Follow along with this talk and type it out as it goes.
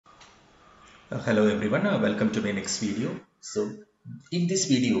Hello everyone, welcome to my next video. So in this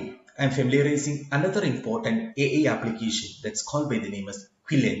video, I am familiarizing another important AI application that's called by the name as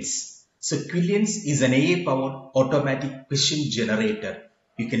Quillionz. So Quillionz is an AI powered automatic question generator.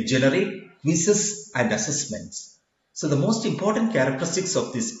 You can generate quizzes and assessments. So the most important characteristics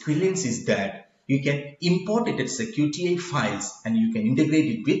of this Quillionz is that you can import it as QTI files and you can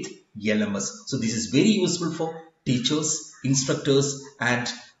integrate it with LMS. So this is very useful for teachers, instructors and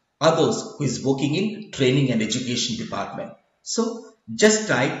others who is working in training and education department. So just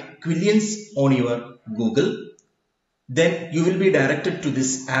type Quillionz on your Google. Then you will be directed to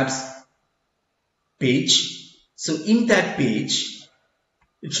this app's page. So in that page,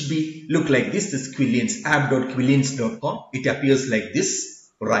 it should be look like this Quillionz, app.quillionz.com. It appears like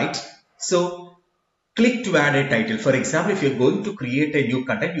this, right? So click to add a title. For example, if you're going to create a new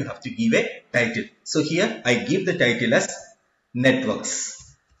content, you have to give a title. So here I give the title as networks.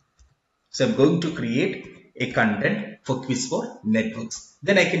 So I'm going to create a content for quiz for networks.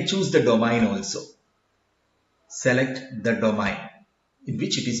 Then I can choose the domain also. Select the domain in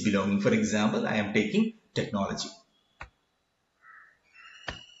which it is belonging. For example, I am taking technology.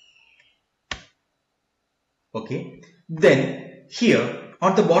 Okay. Then here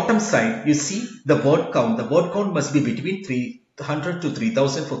on the bottom side, you see the word count. The word count must be between 300 to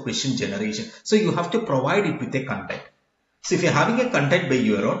 3000 for question generation. So you have to provide it with a content. So if you're having a content by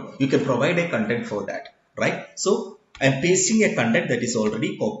your own, you can provide a content for that, right? So I'm pasting a content that is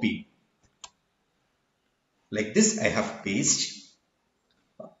already copied. Like this, I have pasted.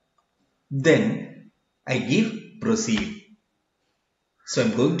 Then I give proceed. So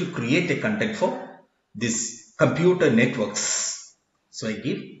I'm going to create a content for this computer networks. So I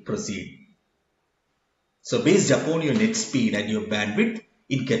give proceed. So based upon your net speed and your bandwidth,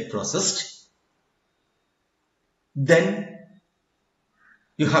 it gets processed. Then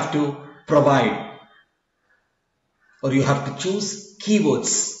you have to provide or you have to choose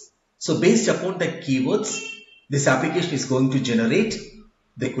keywords. So based upon the keywords, this application is going to generate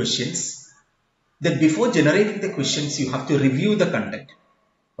the questions. Then before generating the questions, you have to review the content,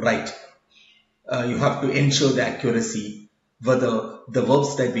 right? You have to ensure the accuracy, whether the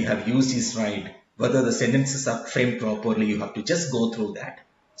verbs that we have used is right, whether the sentences are framed properly. You have to just go through that.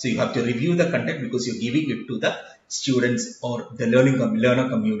 So you have to review the content because you're giving it to the students or the learner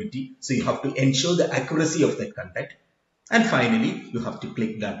community. So you have to ensure the accuracy of that content. And finally, you have to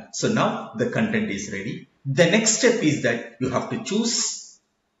click done. So now the content is ready. The next step is that you have to choose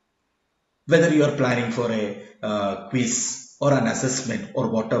whether you are planning for a quiz or an assessment or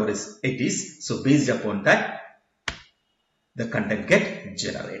whatever it is. So based upon that, the content get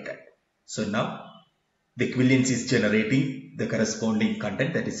generated. So now the Quillionz is generating the corresponding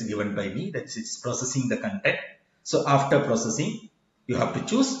content that is given by me. That is, it's processing the content. So after processing, you have to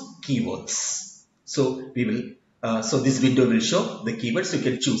choose keywords. So we will. So this window will show the keywords you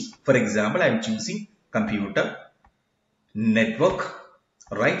can choose. For example, I am choosing computer, network,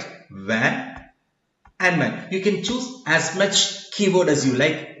 right, WAN, and MAN. You can choose as much keyword as you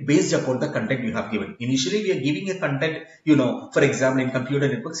like based upon the content you have given. Initially, we are giving a content, for example, in computer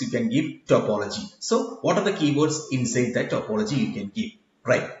networks, you can give topology. So what are the keywords inside that topology you can give,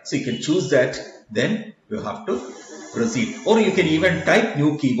 right? So you can choose that. Then you have to proceed, or you can even type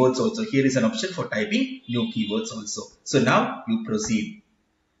new keywords also. Here is an option for typing new keywords also. So now you proceed.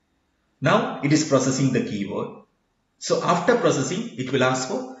 Now it is processing the keyword. So after processing, it will ask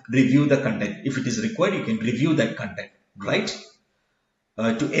for review the content. If it is required, you can review that content, right?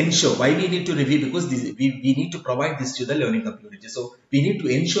 To ensure why we need to review, because we need to provide this to the learning community. So we need to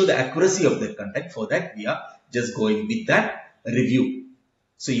ensure the accuracy of that content. For that, we are just going with that review.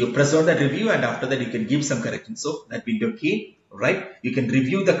 So you press on that review and after that you can give some correction. So that window key, right? You can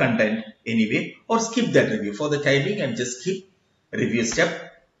review the content anyway or skip that review. For the timing, and just skip review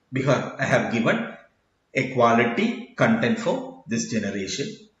step because I have given a quality content for this generation.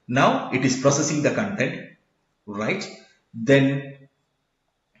 Now it is processing the content, right? Then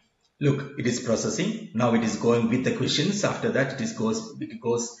look, it is processing. Now it is going with the questions. After that, it goes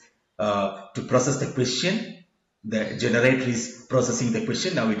to process the question. The generator is processing the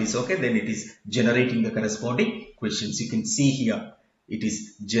question. Now it is okay. Then it is generating the corresponding questions. You can see here, it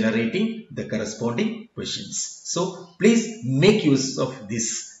is generating the corresponding questions. So please make use of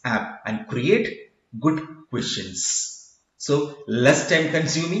this app and create good questions. So less time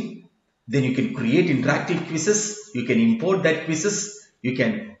consuming. Then you can create interactive quizzes. You can import that quizzes. You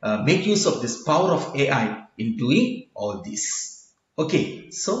can make use of this power of AI in doing all this.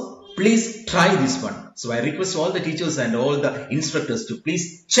 Okay, so please try this one. So I request all the teachers and all the instructors to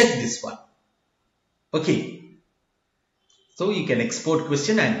please check this one. Okay. So you can export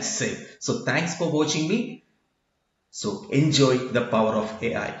question and save. So thanks for watching me. So enjoy the power of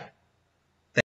AI.